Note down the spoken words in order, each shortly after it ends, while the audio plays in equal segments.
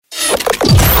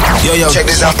Yo, check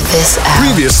this out.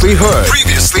 Previously heard.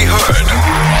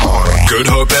 Good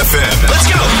Hope FM. Let's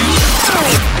go.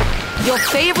 Your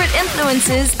favorite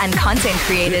influencers and content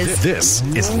creators. This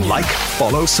is Like,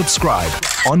 Follow, Subscribe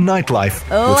on Nightlife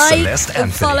with Celeste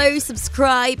Anthony. Follow,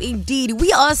 subscribe, indeed.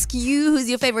 We ask you who's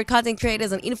your favorite content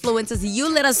creators and influencers.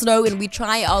 You let us know and we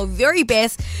try our very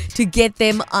best to get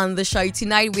them on the show.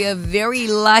 Tonight we are very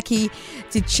lucky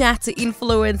to chat to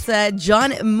influencer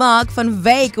John-Marc van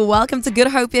Wyk. Welcome to Good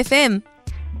Hope FM.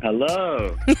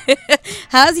 Hello.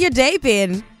 How's your day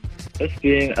been? It's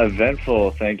been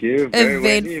eventful, thank you. Very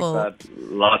Eventful. windy, but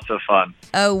lots of fun.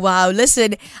 Oh, wow.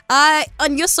 Listen,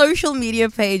 on your social media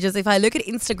pages, if I look at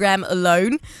Instagram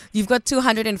alone, you've got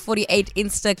 248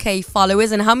 Insta-K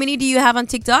followers. And how many do you have on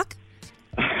TikTok?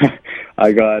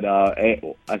 I got, I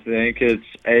think it's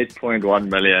 8.1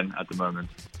 million at the moment.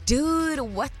 Dude,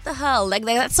 what the hell? Like,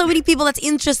 that's so many people that's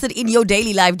interested in your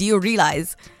daily life. Do you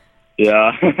realize?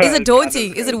 Yeah. Is it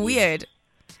daunting? Is it weird?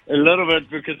 A little bit,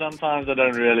 because sometimes I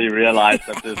don't really realize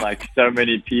that there's like so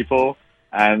many people,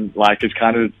 and like it's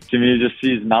kind of, to me, just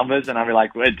sees numbers and I'll be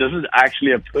like, wait, this is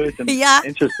actually a person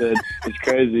interested. It's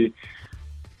crazy.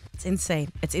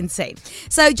 It's insane.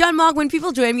 So, John-Marc, when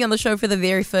people join me on the show for the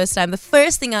very first time, the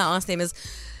first thing I ask them is,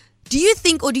 do you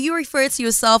think, or do you refer to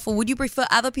yourself, or would you prefer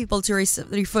other people to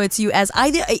refer to you as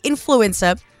either an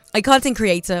influencer, a content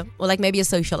creator, or like maybe a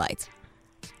socialite?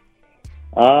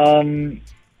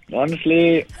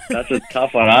 Honestly, that's a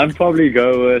tough one. I'd probably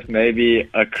go with maybe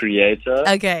a creator.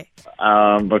 Okay.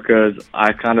 Because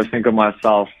I kind of think of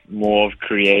myself more of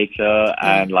creator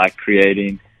and like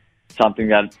creating something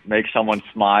that makes someone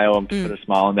smile and put a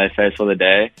smile on their face for the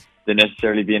day than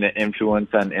necessarily being an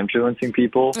influencer and influencing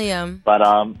people. Yeah. But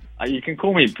you can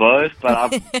call me both,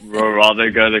 but I'd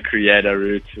rather go the creator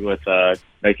route with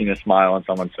making a smile on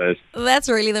someone's face. That's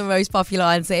really the most popular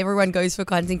answer. Everyone goes for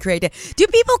content creator. Do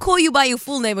people call you by your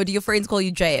full name, or do your friends call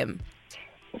you JM?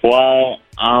 Well,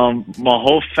 my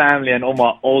whole family and all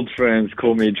my old friends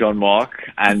call me John-Marc,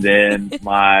 and then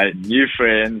my new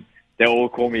friends, they all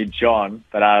call me John,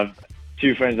 but I have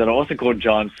two friends that are also called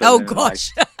John. So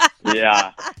gosh.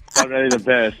 Yeah, not really the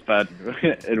best, but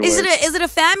it works. Is it a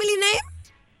family name?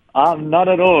 Not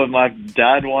at all. My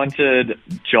dad wanted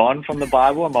John from the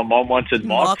Bible, and my mom wanted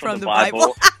Mark from the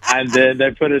Bible. And then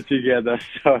they put it together.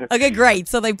 So okay, great.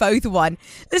 So they both won.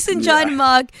 Listen,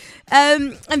 John-Marc,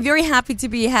 I'm very happy to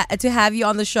be to have you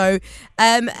on the show.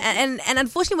 And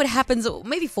unfortunately, what happens, or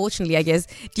maybe fortunately, I guess,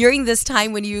 during this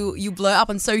time when you blow up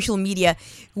on social media,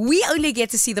 we only get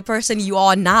to see the person you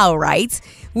are now, right?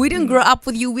 We didn't grow up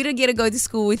with you. We didn't get to go to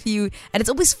school with you. And it's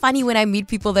always funny when I meet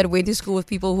people that went to school with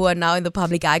people who are now in the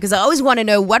public eye, because I always want to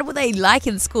know, what were they like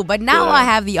in school? But now I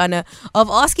have the honor of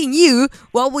asking you,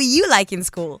 what were you like in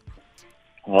school?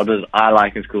 What was I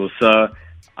like in school? So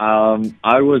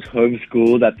I was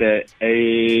homeschooled at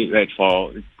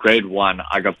for grade 1.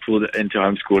 I got pulled into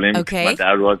homeschooling. Okay. My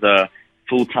dad was a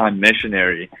full-time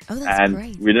missionary. Oh, that's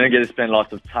great. We didn't get to spend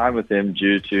lots of time with him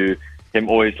due to him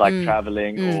always like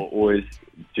traveling or always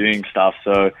doing stuff.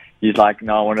 So he's like,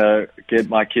 no, I want to get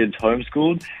my kids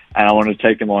homeschooled and I want to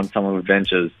take them on some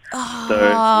adventures. Oh, so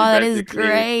that is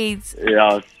great.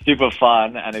 Yeah, super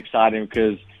fun and exciting,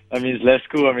 because that means less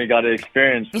school and we got to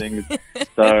experience things.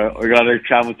 So we got to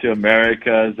travel to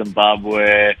America,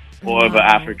 Zimbabwe, all over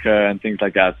Africa and things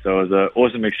like that. So it was an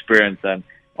awesome experience, and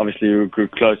obviously we grew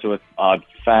closer with our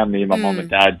family, my mom and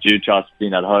dad, due to us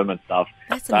being at home and stuff.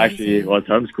 That's so I actually was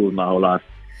homeschooled my whole life.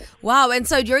 Wow. And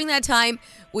so during that time,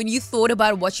 when you thought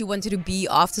about what you wanted to be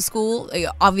after school, you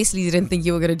obviously didn't think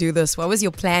you were going to do this. What was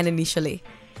your plan initially?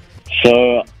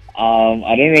 So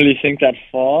I didn't really think that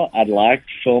far. I liked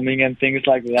filming and things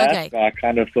like that. Okay. But I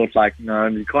kind of thought like, no,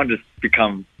 you can't just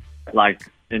become like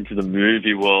into the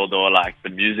movie world or like the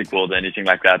music world or anything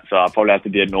like that. So I probably have to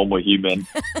be a normal human.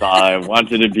 So I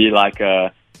wanted to be like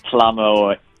a plumber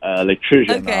or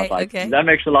electrician. Okay, I was like, that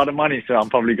makes a lot of money, so I'm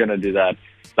probably going to do that.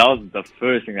 That was the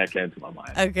first thing that came to my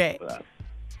mind. Okay.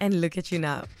 And look at you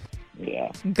now.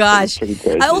 Yeah. Gosh. Pretty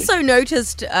crazy. I also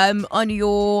noticed on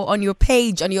your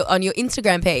page, on your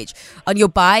Instagram page, on your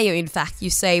bio, in fact, you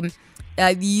say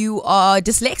you are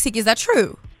dyslexic. Is that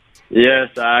true?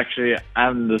 Yes, I actually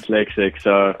am dyslexic.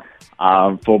 So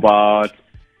until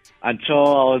I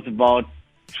was about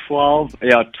 12,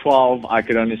 I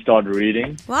could only start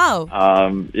reading. Wow.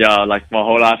 Like my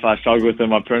whole life I struggled with it.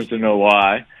 My parents didn't know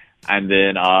why. And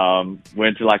then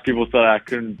went to like, people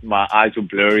thought my eyes were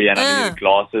blurry and I needed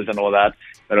glasses and all that.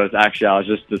 But it was actually, I was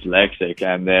just dyslexic.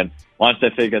 And then once they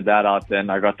figured that out,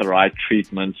 then I got the right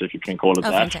treatments, if you can call it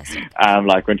that. Fantastic.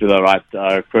 Like went to the right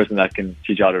person that can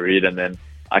teach you how to read. And then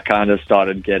I kind of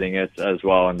started getting it as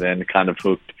well, and then kind of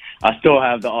hooked. I still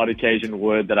have the odd occasion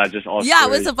word that I just asked. Yeah, I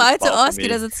was about to ask you,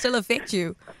 does it still affect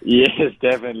you? Yes,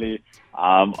 definitely.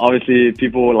 Obviously,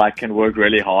 people like can work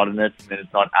really hard on it, and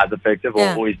it's not as effective or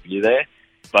always be there.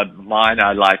 But mine,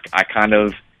 I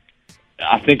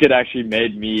think it actually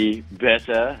made me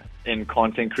better in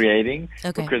content creating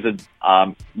because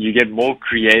you get more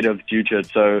creative due to it.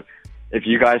 So if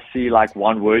you guys see like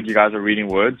one word, you guys are reading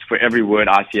words. For every word,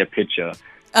 I see a picture.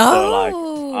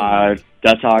 Oh, so,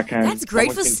 that's how I can. That's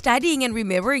great for studying and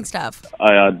remembering stuff.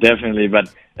 Definitely, but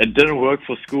it didn't work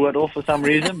for school at all for some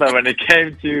reason. But when it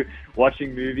came to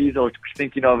watching movies or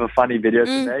thinking of a funny video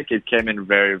to make, it came in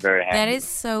very, very handy. That is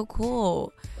so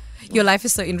cool. Your life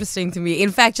is so interesting to me.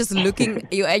 In fact, just looking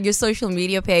at your social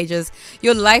media pages,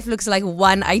 your life looks like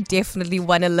one I definitely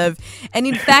want to live. And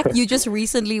in fact, you just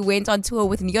recently went on tour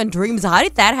with Neon Dreams. How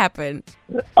did that happen?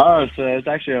 Oh, so it's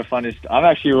actually a funny story. I'm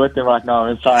actually with them right now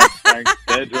inside Frank's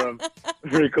bedroom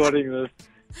recording this.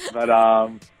 But I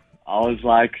was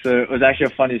like, so it was actually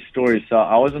a funny story. So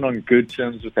I wasn't on good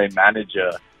terms with a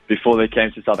manager before they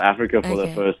came to South Africa for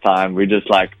the first time. We just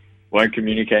like weren't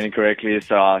communicating correctly,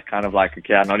 so I was kind of like,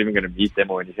 okay, I'm not even going to meet them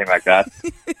or anything like that.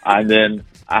 And then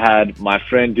I had my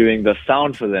friend doing the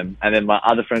sound for them, and then my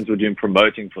other friends were doing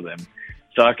promoting for them.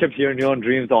 So I kept hearing Neon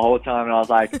Dreams the whole time, and I was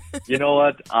like, you know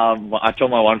what? I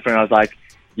told my one friend, I was like,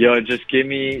 yo, just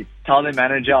tell the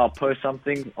manager I'll post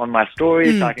something on my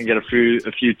story so I can get a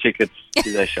few tickets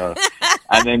to their show.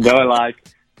 And then they were like,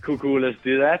 cool, let's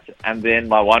do that. And then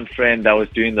my one friend that was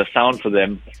doing the sound for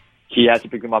them, he had to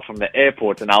pick them up from the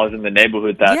airport, and I was in the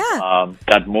neighborhood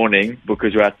that morning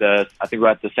because we're at the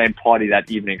same party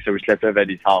that evening, so we slept over at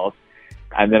his house.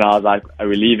 And then I was like, are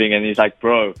we leaving? And he's like,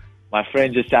 bro, my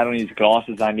friend just sat on his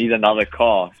glasses. I need another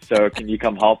car, so can you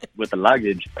come help with the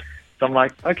luggage? So I'm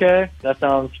like, okay, that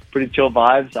sounds pretty chill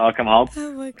vibes. I'll come help.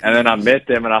 Oh my God. And then I met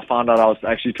them, and I found out I was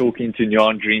actually talking to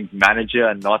Neon Dream's manager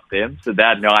and not them. So they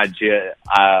had no idea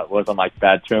I was on like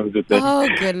bad terms with them. Oh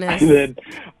goodness. And then,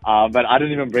 but I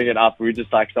didn't even bring it up. We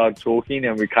just like started talking,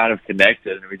 and we kind of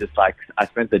connected. And we just like I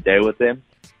spent the day with them.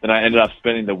 Then I ended up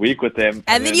spending the week with them.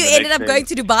 And then you ended up going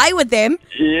to Dubai with them.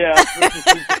 Yeah.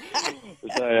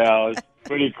 So yeah, it was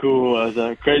pretty cool. It was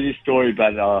a crazy story,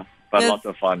 but lots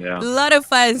of fun, yeah. A lot of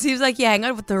fun. Seems like you hang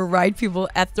out with the right people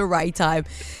at the right time.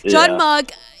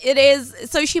 John-Marc, it is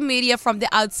social media from the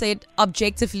outset,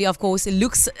 objectively, of course, it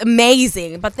looks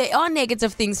amazing, but there are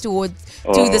negative things to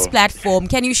this platform.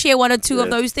 Can you share one or two of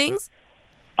those things?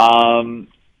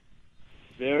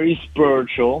 Very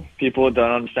spiritual. People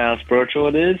don't understand how spiritual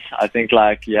it is. I think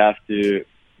like you have to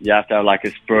have like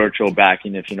a spiritual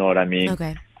backing, if you know what I mean.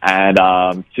 Okay. And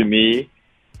to me,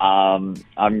 I'm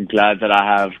glad that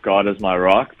I have God as my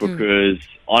rock because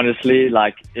honestly,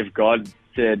 like if God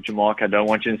said, John-Marc, I don't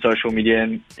want you in social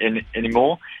media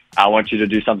anymore. I want you to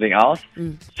do something else.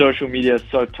 Social media is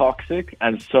so toxic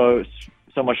and so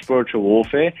much spiritual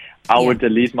warfare. I would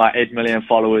delete my 8 million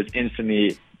followers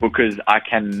instantly because I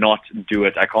cannot do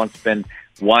it. I can't spend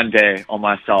one day on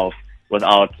myself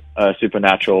without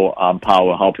supernatural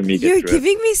power helping me get through it. You're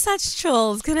giving me such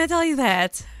chills. Can I tell you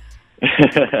that?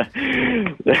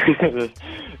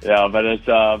 Yeah, but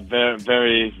it's very,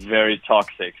 very, very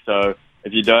toxic. So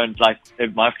if you don't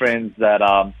if my friends that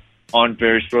aren't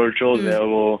very spiritual, they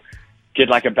will get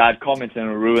like a bad comment and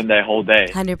it'll ruin their whole day.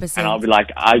 100%. And I'll be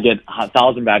like, I get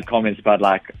 1,000 bad comments, but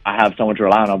like I have someone to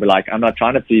rely on. I'll be like, I'm not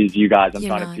trying to please you guys. I'm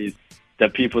trying to please the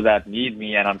people that need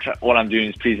me, and all I'm doing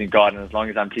is pleasing God. And as long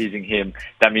as I'm pleasing Him,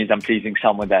 that means I'm pleasing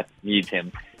someone that needs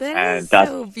Him. That's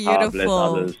so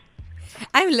beautiful.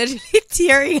 I'm literally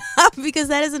tearing up because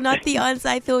that is not the answer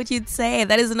I thought you'd say.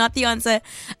 That is not the answer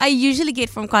I usually get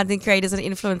from content creators and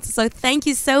influencers. So thank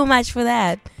you so much for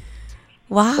that.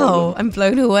 Wow, I'm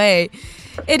blown away.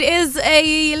 It is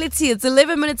it's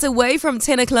 11 minutes away from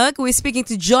 10 o'clock. We're speaking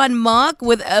to John-Marc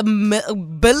with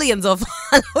billions of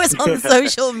followers on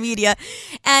social media.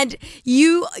 And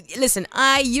you're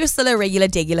still a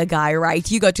regular guy, right?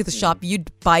 You go to the shop, you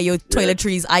buy your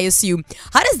toiletries, I assume.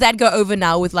 How does that go over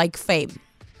now with like fame?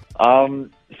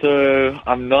 So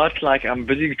I'm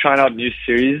busy trying out new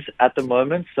series at the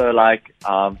moment. So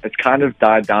it's kind of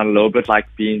died down a little bit,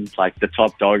 like being like the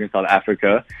top dog in South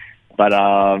Africa. But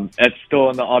it's still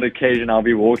on the odd occasion I'll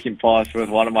be walking past with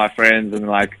one of my friends and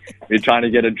like we're trying to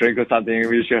get a drink or something and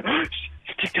we just go,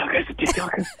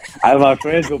 TikTokers. And my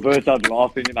friends will burst out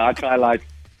laughing and I try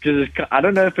because I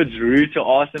don't know if it's rude to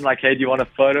ask them like, hey, do you want a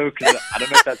photo? Because I don't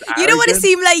know if that's arrogant. You don't want to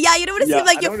seem like, you don't want to seem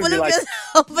like you're full of yourself.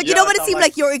 But you don't want to seem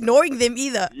like you're ignoring them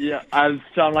either. Yeah,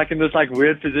 so I'm like in this like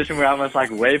weird position where I must like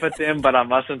wave at them, but I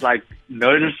mustn't like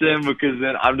notice them because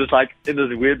then I'm just like in this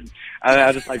weird, and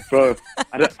I just like, bro,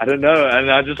 I don't know,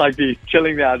 and I just like be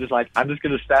chilling there. I'm just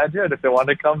gonna stand here, and if they want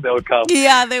to come, they'll come.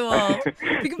 Yeah, they will.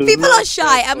 People are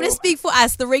shy. I'm gonna speak for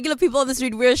us, the regular people on the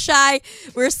street. We're shy.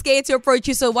 We're scared to approach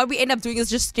you. So what we end up doing is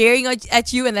just staring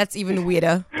at you, and that's even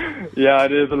weirder. Yeah,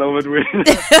 it is a little bit weird.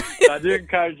 I do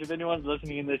encourage, if anyone's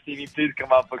listening and they see me, please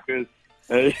come up because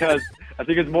I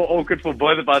think it's more awkward for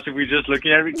both of us if we're just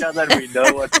looking at each other and we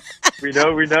know what we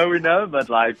know, but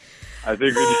like I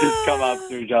think we just come up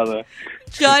to each other.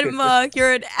 John-Marc,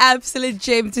 you're an absolute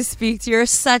gem to speak to. You're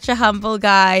such a humble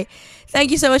guy.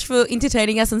 Thank you so much for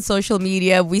entertaining us on social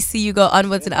media. We see you go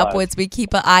onwards and upwards. We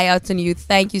keep an eye out on you.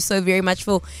 Thank you so very much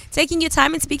for taking your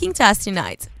time and speaking to us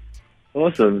tonight.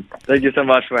 Awesome. Thank you so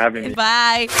much for having me.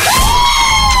 Bye.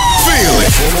 Feel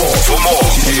it. For more,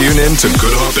 tune in to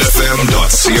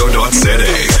goodhopefm.co.za.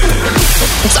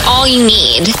 It's all you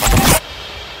need.